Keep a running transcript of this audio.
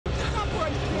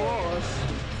Boss,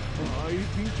 I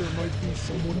think there might be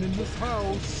someone in this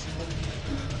house.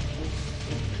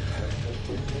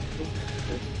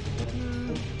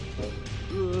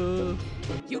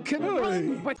 You can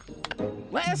run, but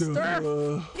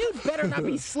Lester, you'd better not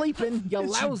be sleeping, you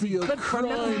lousy good for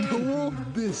nothing fool.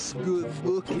 This good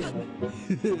looking.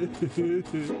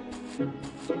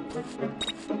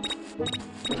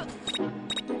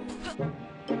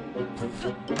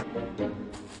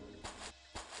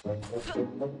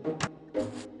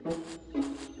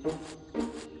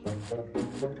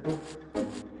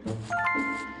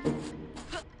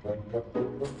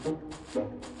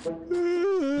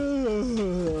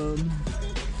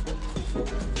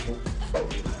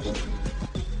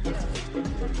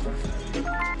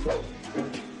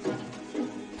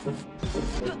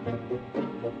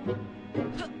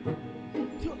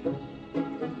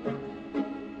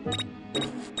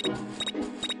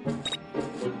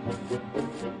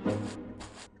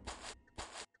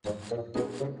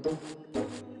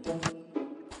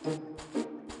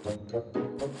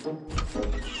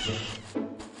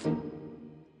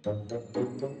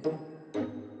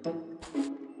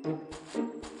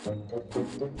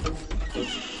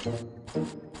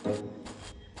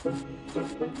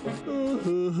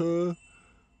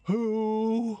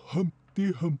 Oh,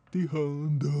 Humpty Humpty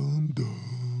Hum Dum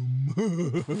Dum.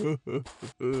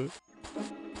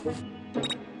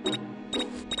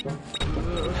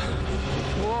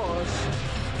 Boss,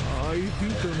 I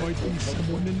think there might be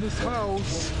someone in this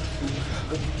house.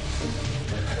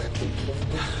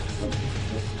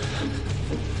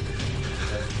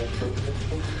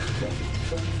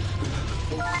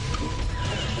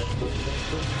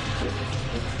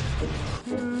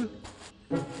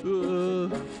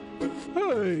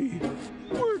 Hey,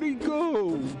 where'd he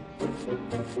go?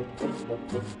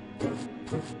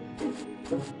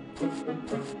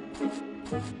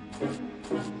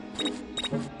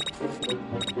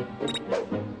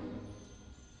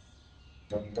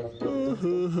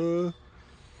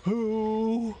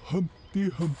 Oh, Humpty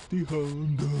Humpty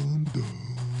Hum Dum Dum.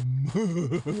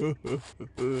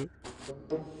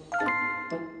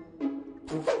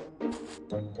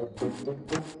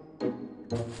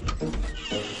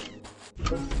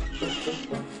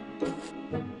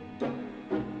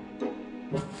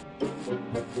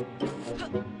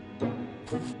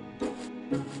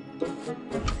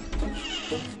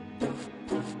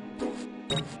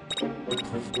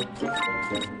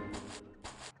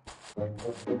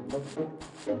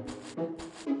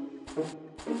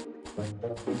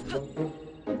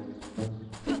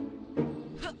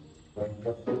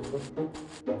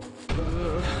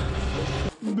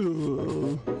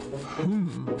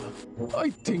 I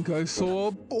think I saw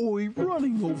a boy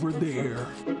running over there.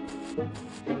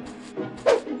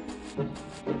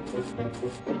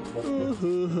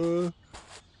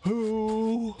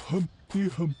 Oh, Humpty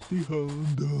Humpty Hum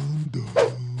Dum Dum.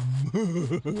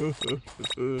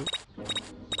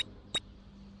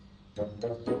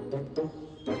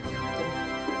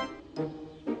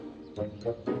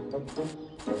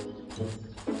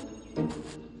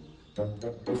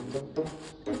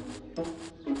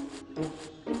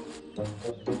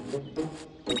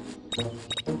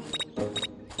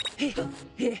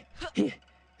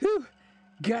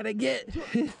 Gotta get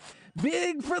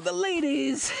big for the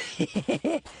ladies.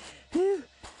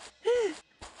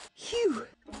 Phew.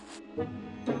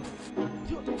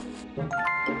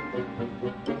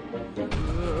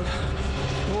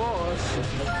 Boss,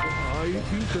 I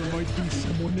think there might be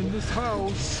someone in this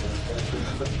house.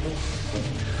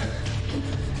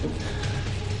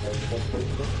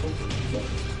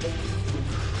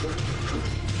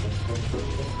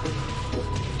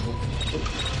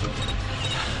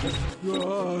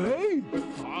 Hey,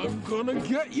 I'm gonna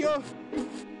get ya.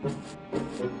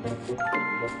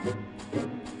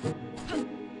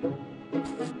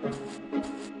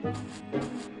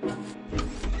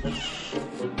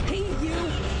 Hey, you!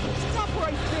 Stop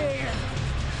right there!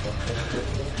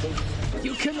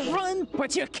 You can run,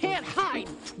 but you can't hide,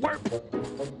 twerp!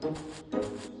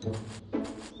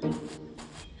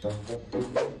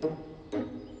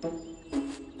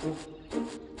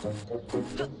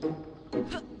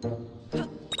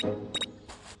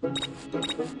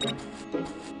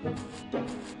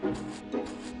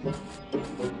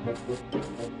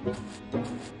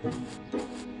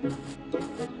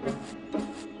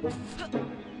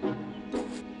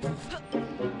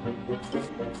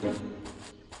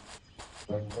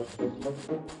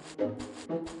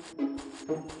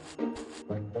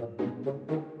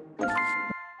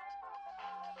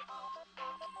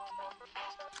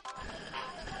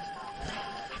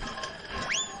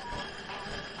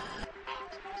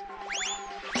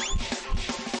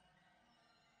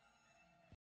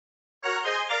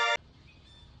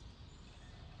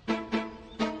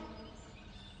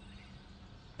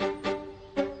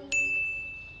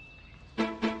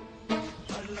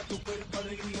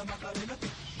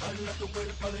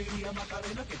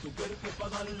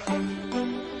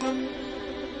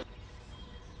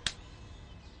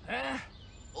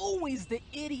 Always the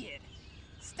idiot.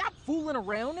 Stop fooling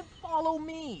around and follow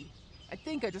me. I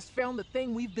think I just found the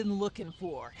thing we've been looking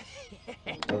for.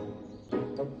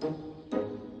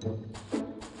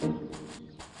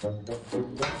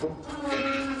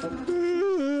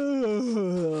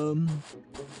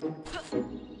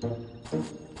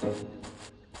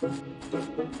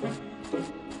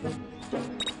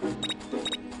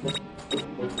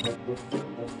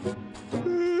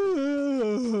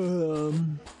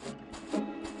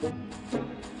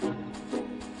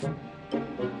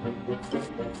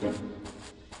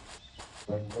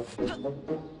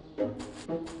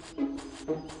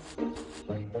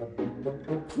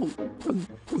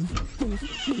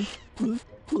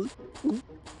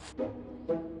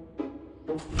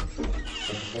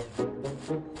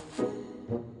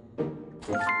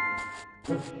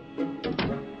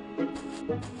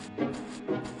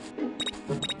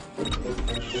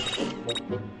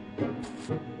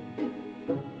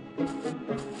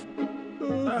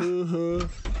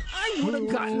 I would have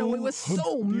gotten away with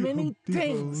so many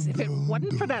things if it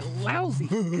wasn't for that lousy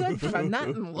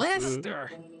good-for-nothing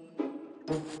Lester.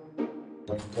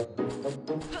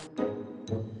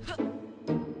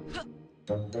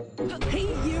 Hey,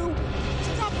 you!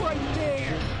 Stop right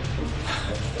there!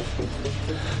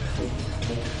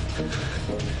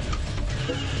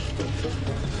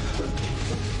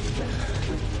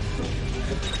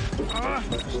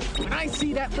 When I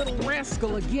see that little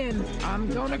rascal again, I'm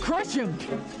gonna crush him.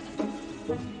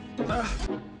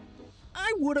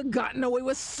 I would have gotten away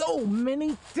with so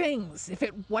many things if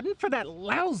it wasn't for that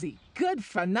lousy,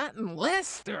 good-for-nothing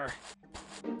Lester.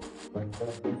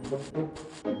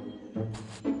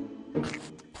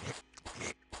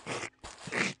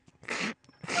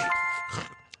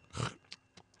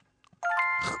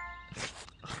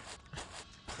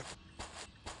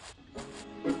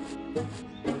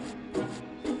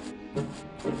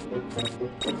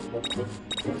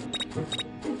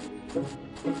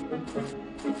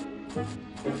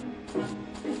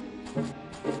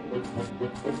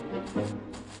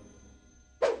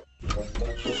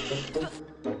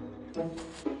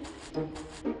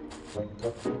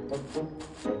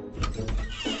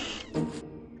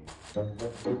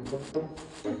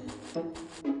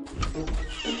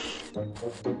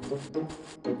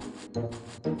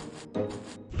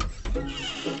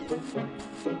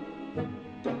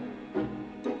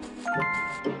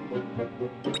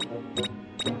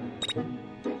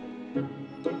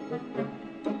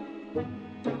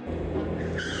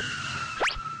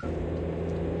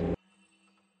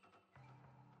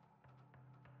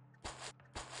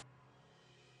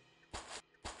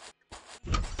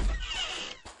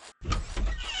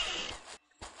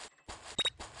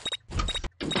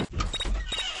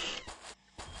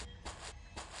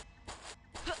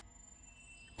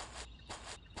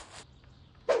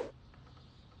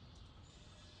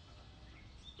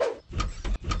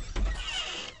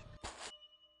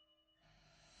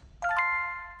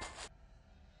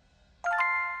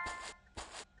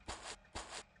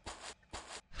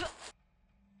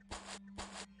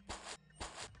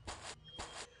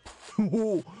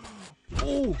 Oh,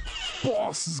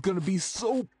 boss is gonna be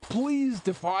so pleased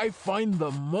if I find the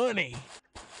money.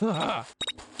 I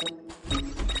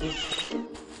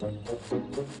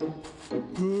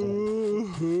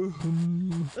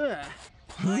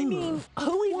mean,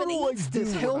 who even eats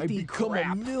this healthy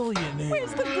crap? A millionaire?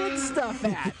 Where's the good stuff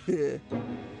at?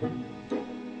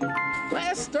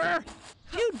 Lester,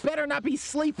 you'd better not be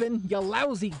sleeping, you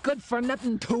lousy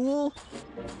good-for-nothing tool.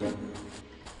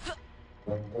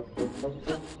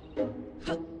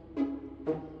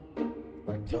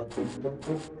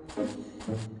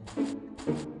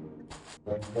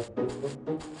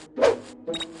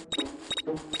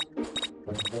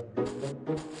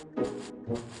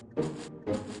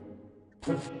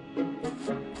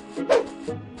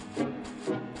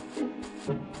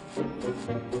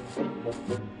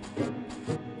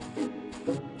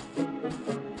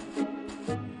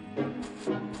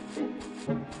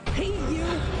 Hey, you!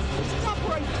 Stop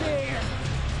right there!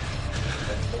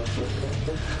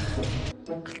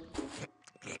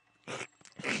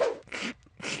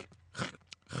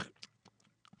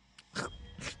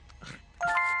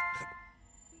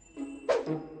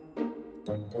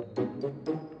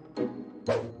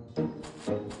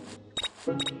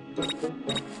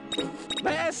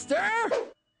 Lester!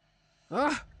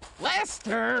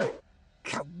 Lester!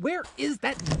 Where is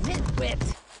that nitwit?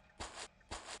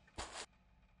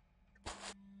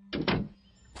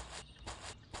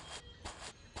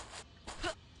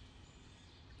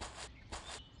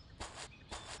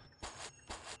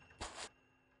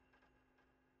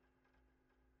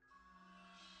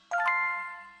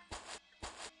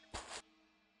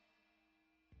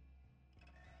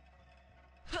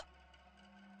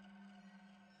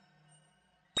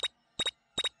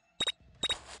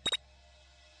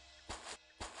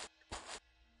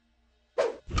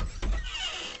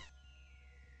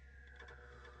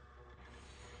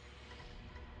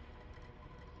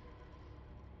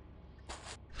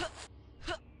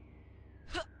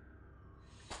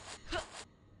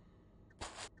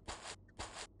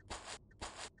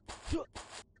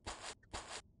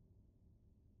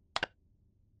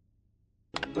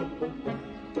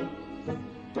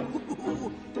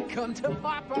 Come to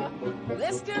Papa.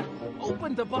 Lester,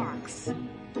 open the box. I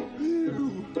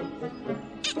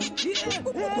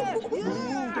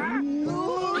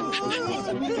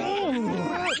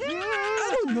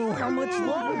don't know how much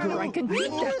longer I can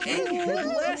keep that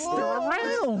egghead Lester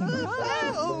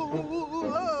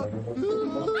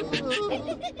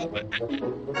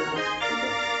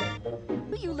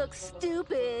You look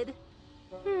stupid.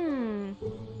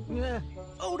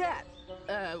 Oh, that.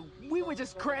 We were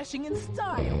just crashing in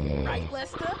style, right,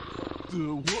 Lester?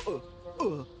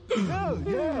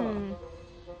 Yeah.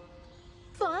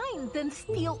 Fine, then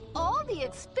steal all the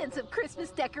expensive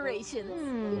Christmas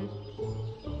decorations.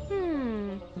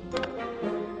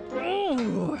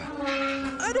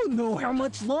 I don't know how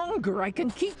much longer I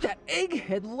can keep that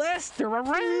egghead Lester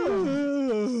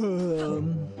around.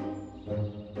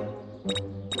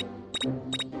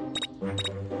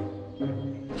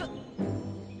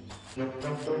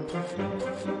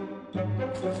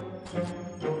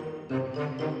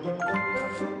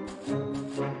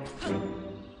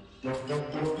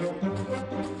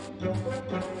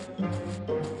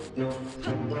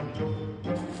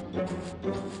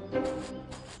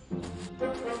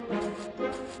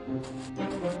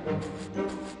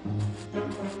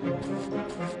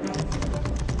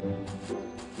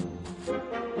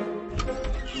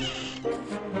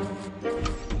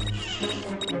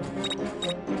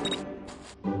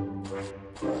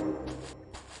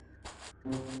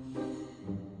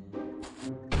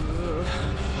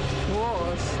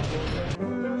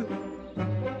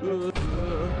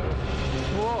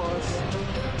 Boss,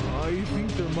 I think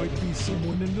there might be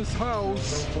someone in this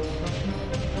house.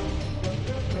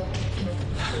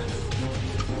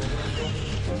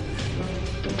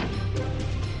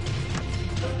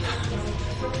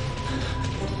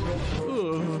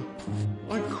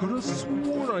 I could have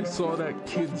sworn I saw that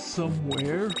kid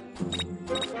somewhere.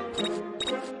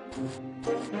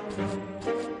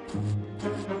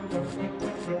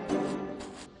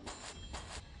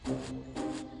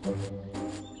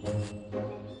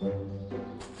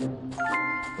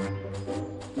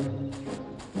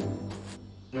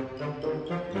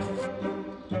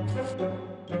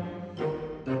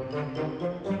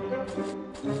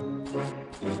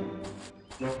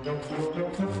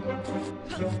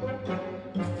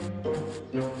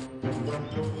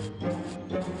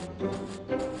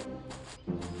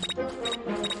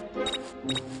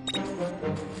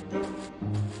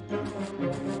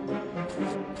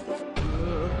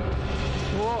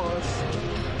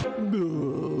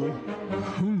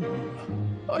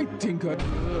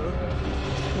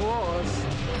 Boss,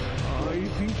 I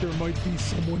think there might be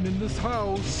someone in this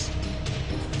house.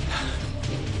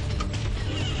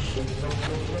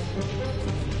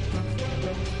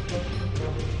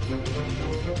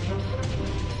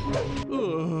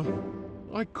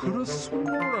 I could have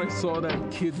sworn I saw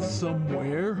that kid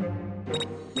somewhere.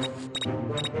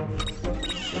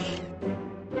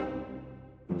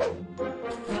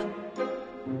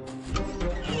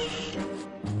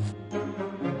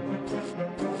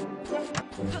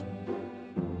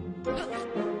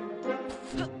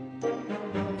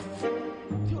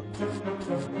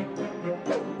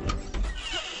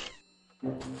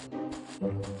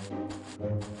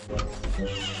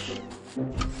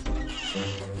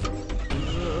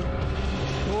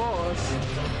 Boss,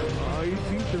 I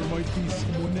think there might be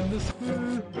someone in this.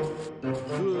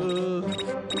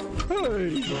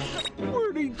 Hey,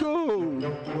 where'd he go?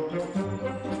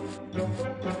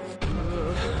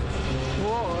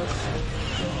 Boss,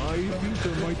 I think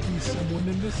there might be someone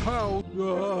in this house.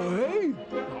 Hey,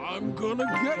 I'm gonna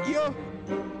get ya.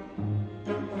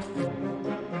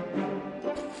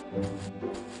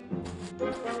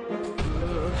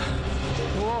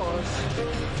 Boss,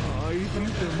 I think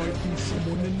there might be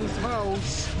someone in this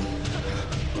house.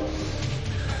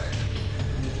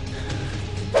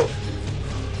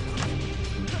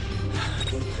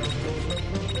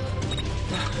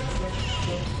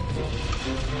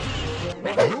 I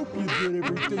hope you did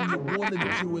everything you wanted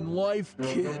to in life,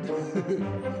 kid.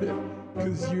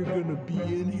 'Cause you're gonna be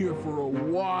in here for a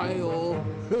while.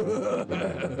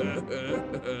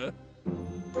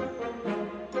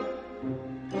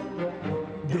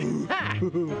 Ha!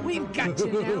 We've got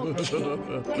you now, kid.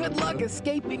 Good luck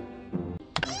escaping.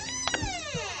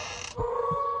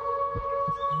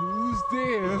 Who's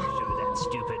there? Show that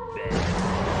stupid bed.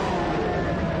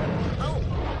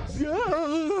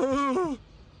 Yeah.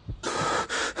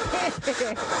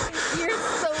 You're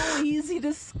so easy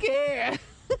to scare.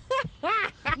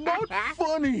 Not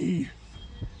funny.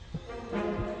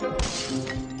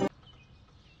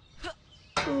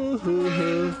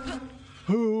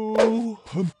 Oh,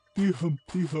 Humpty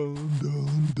Humpty Hum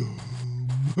Dum Dum.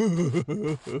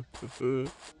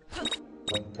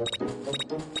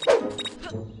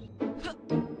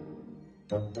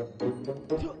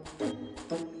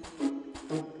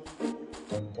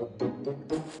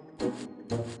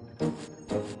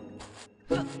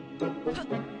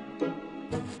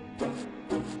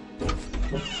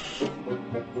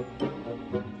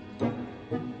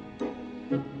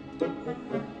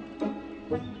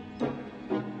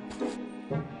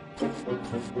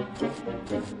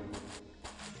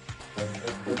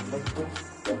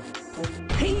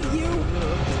 Hey, you!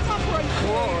 Stop right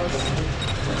Boss,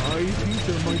 I think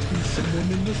there might be someone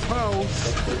in this house.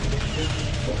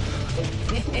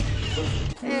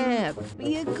 there!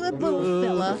 Be a good little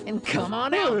fella and come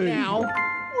on out Hey, now.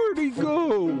 Where'd he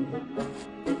go?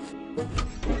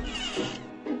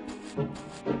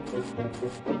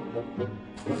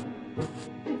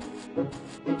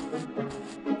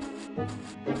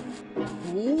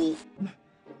 Ooh.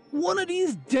 One of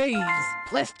these days,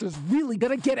 Lester's really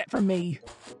gonna get it from me.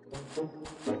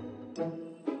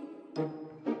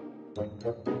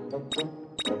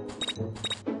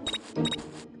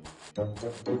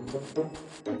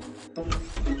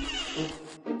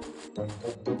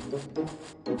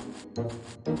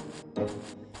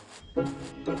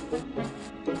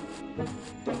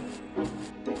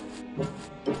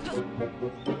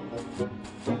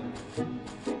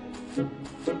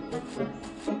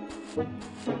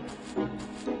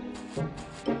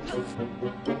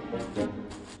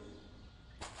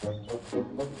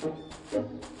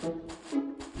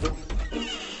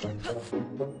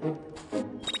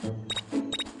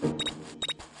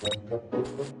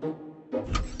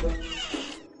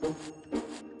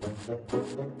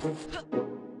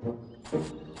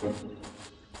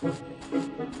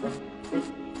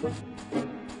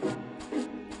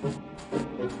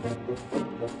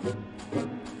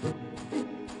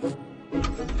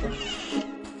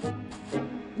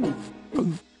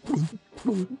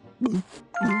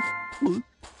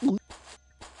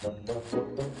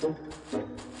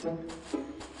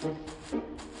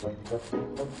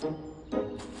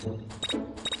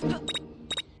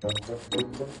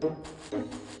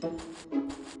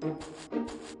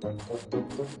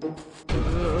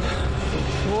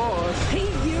 Boss, Hey,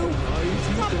 you! I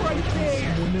think Stop there right might be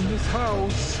there! someone in this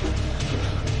house.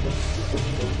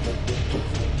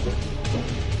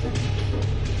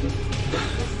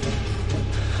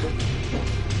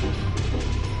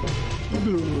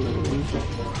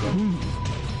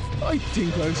 I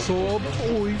think I saw a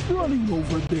boy running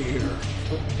over there.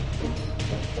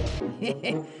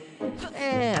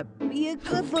 Be a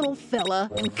good little fella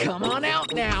and come on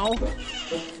out now.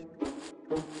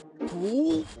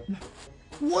 Ooh.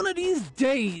 One of these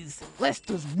days,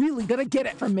 Lester's really gonna get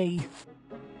it from me.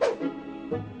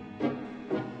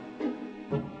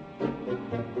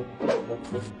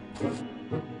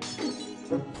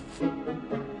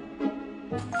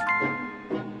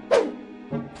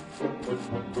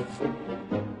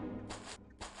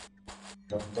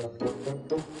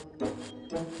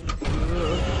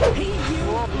 Hey, you!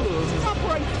 Stop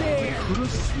right there! Could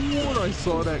have sworn I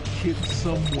saw that kid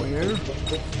somewhere.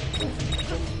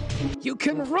 You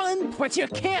can run, but you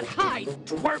can't hide,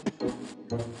 twerp!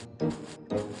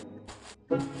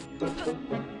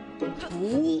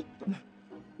 Ooh.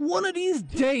 One of these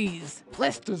days,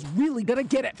 Lester's really gonna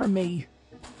get it from me.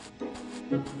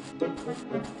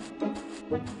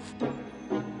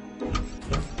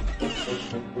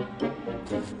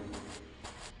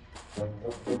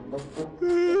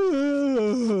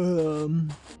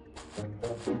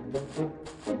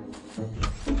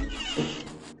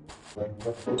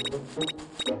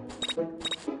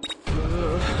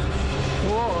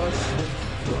 Boss,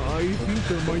 I think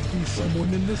there might be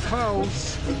someone in this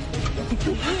house.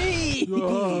 Wee!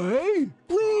 Hey,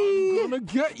 Wee! I'm gonna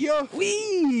get ya.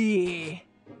 Wee!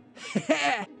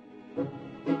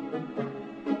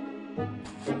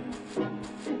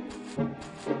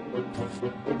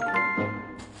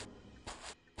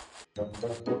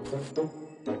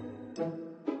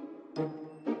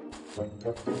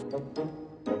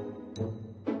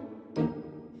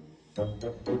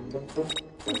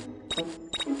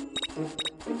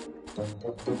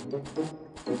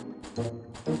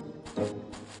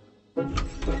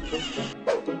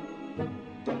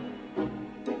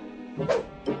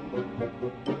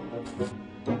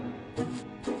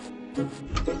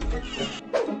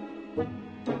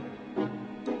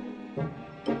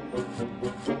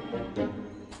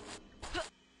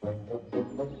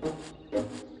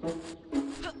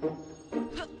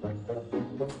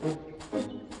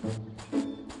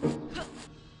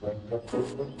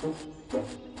 Ha!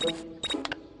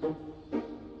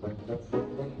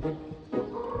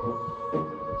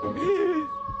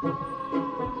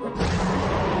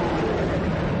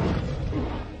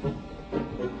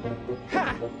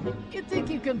 You think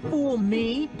you can fool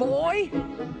me, boy?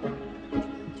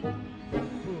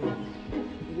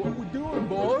 What we doing,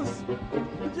 boss?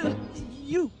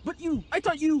 I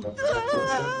thought you...